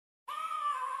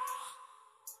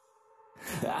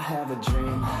I have a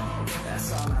dream,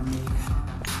 that's all I need.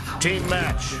 Team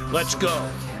match, let's go.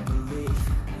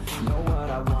 Know what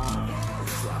I want,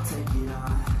 so I'll take it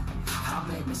on. I'll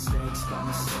make mistakes, but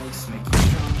mistakes make you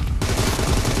strong.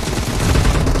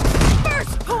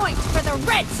 First point for the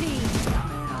red team.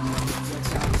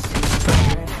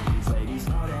 Ladies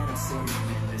know that I'm sinning,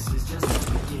 and this is just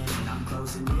the beginning. I'm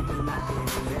closing in and I think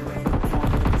there ain't no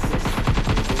point in resisting.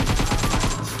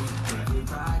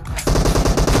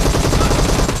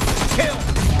 Kill!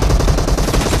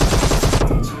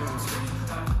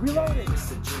 Reloading!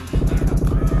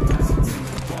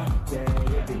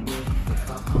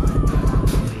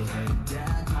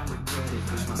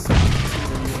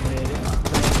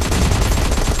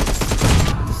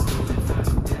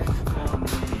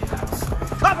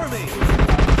 Cover me!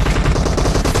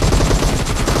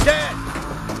 Dead!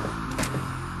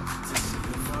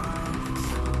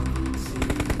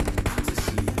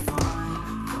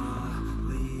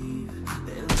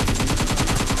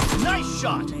 Nice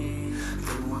shot!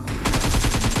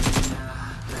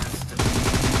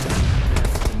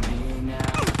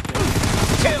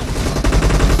 Kill!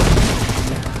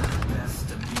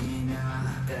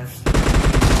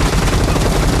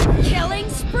 Killing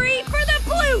spree for the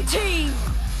blue team.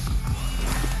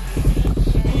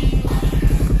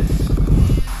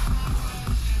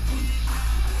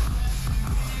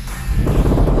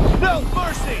 No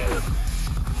mercy!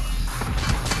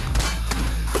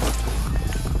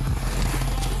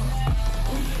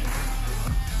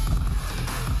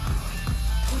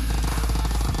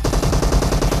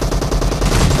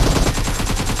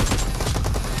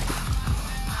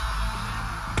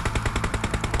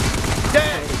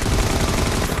 Dead!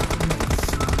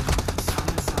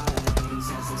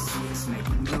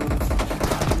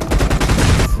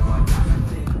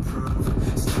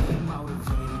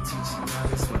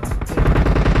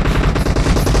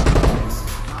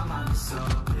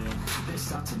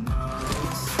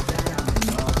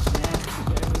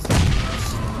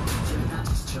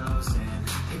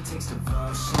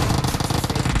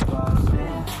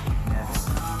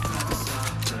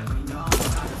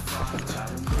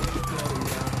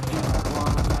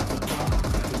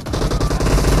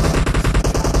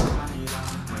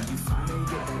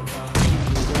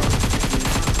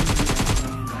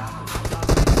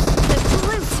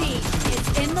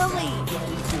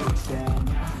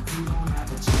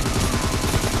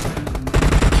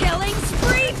 Killing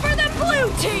spree for the blue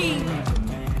team!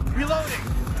 Reloading!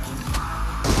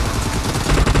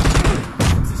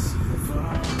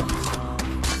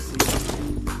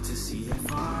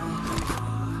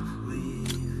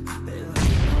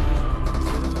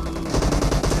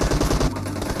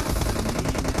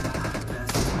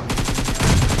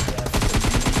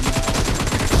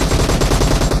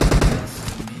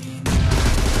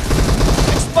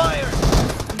 Expired!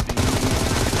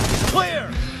 Clear!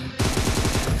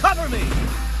 Cover me!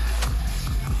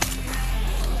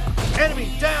 Enemy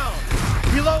down!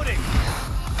 Reloading!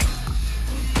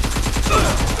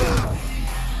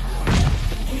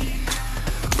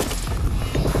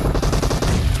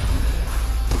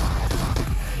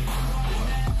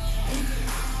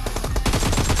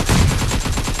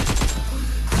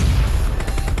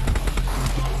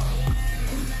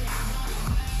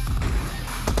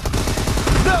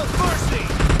 No mercy!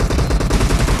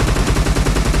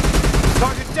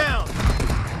 Target down!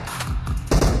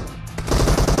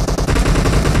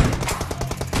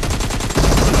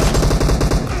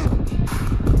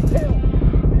 Kill!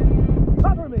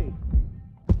 Cover me!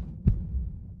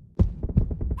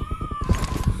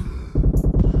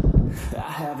 I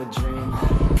have a dream,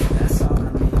 that's all I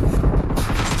need.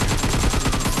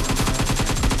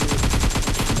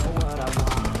 Know what I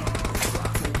want, so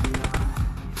I'll take it on.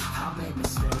 I'll make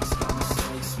mistakes, but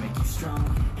mistakes make you strong.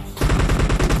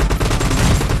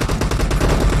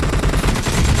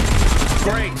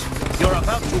 Great! You're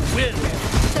about to win!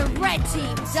 The red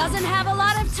team doesn't have a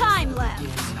lot of time left.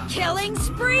 Killing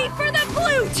spree for the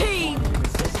blue team!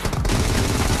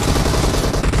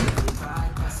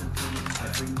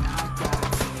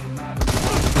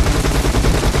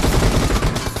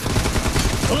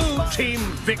 Blue team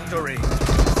victory!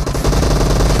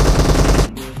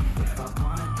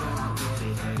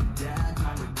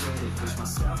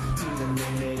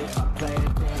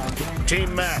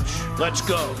 Team match, let's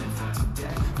go!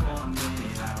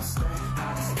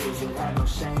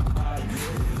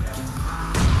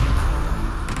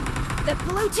 The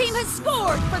blue team has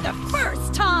scored for the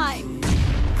first time!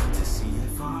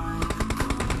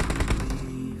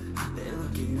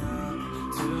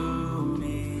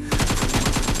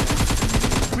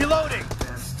 Reloading!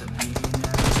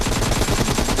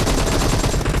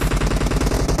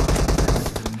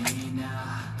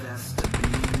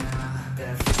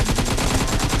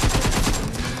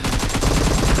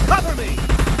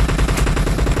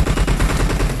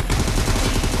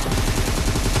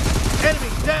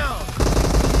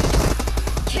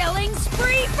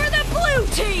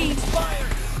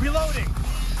 Reloading!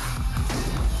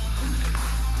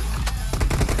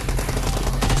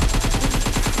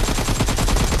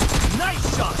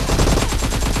 Nice shot!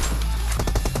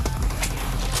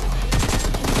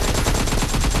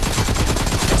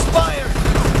 Expired!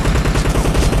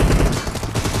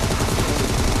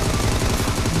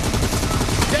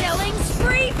 Killing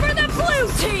spree for the blue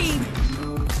team!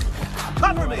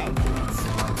 Cover me!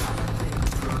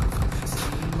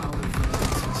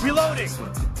 Reloading!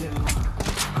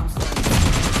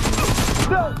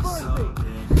 No mercy!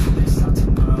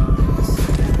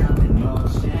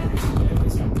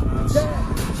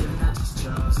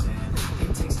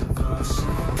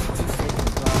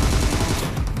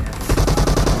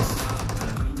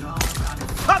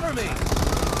 Cover me!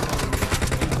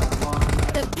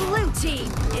 The blue team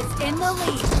is in the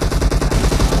lead.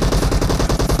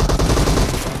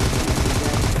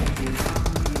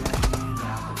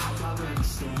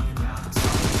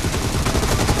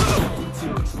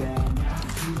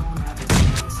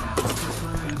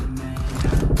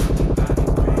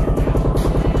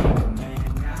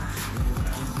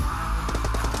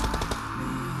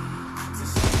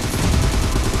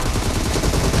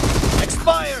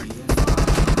 Expired!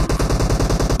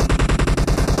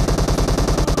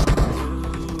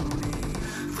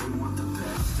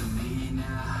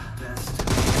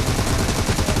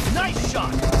 Nice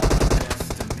shot!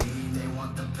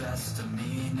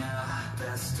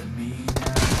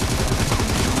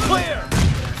 Clear!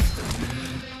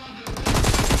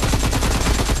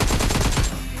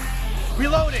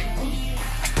 Reloading!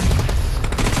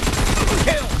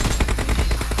 Kill!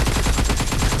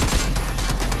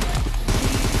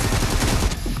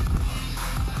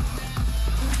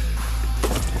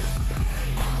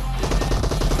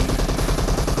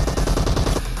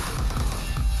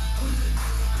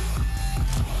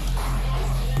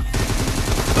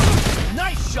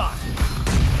 Nice shot!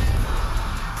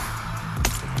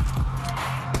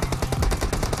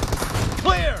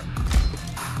 Clear!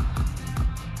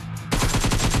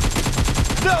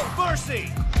 No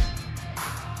mercy!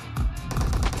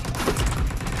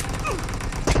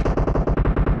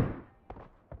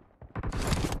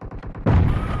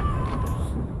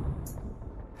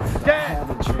 Dead!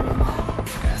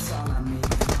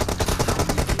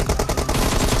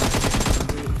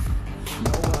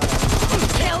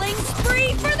 Killing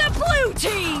spree for the blue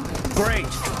team! Great!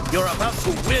 You're about to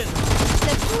win!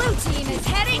 The blue team is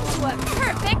heading to a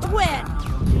perfect win!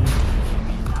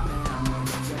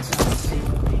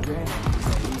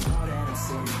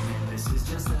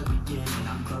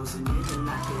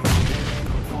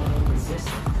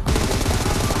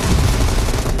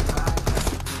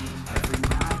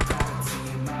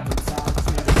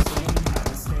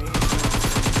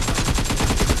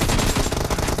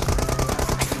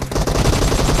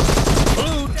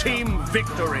 Blue team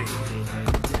victory!